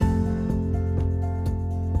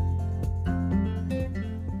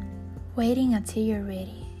Waiting until you're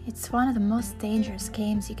ready. It's one of the most dangerous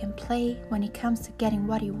games you can play when it comes to getting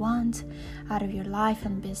what you want out of your life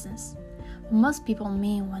and business. What most people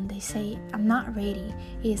mean when they say, "I'm not ready,"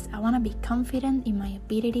 is I want to be confident in my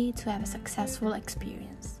ability to have a successful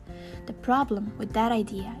experience. The problem with that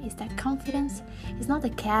idea is that confidence is not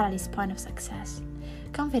the catalyst point of success.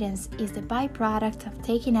 Confidence is the byproduct of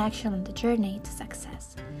taking action on the journey to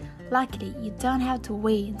success. Luckily, you don't have to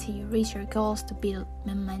wait until you reach your goals to build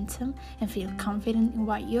momentum and feel confident in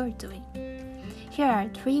what you're doing. Here are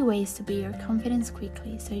 3 ways to build your confidence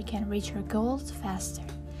quickly so you can reach your goals faster.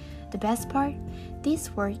 The best part?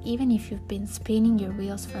 These work even if you've been spinning your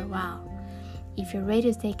wheels for a while. If you're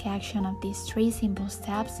ready to take action on these 3 simple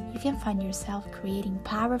steps, you can find yourself creating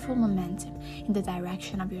powerful momentum in the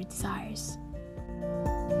direction of your desires.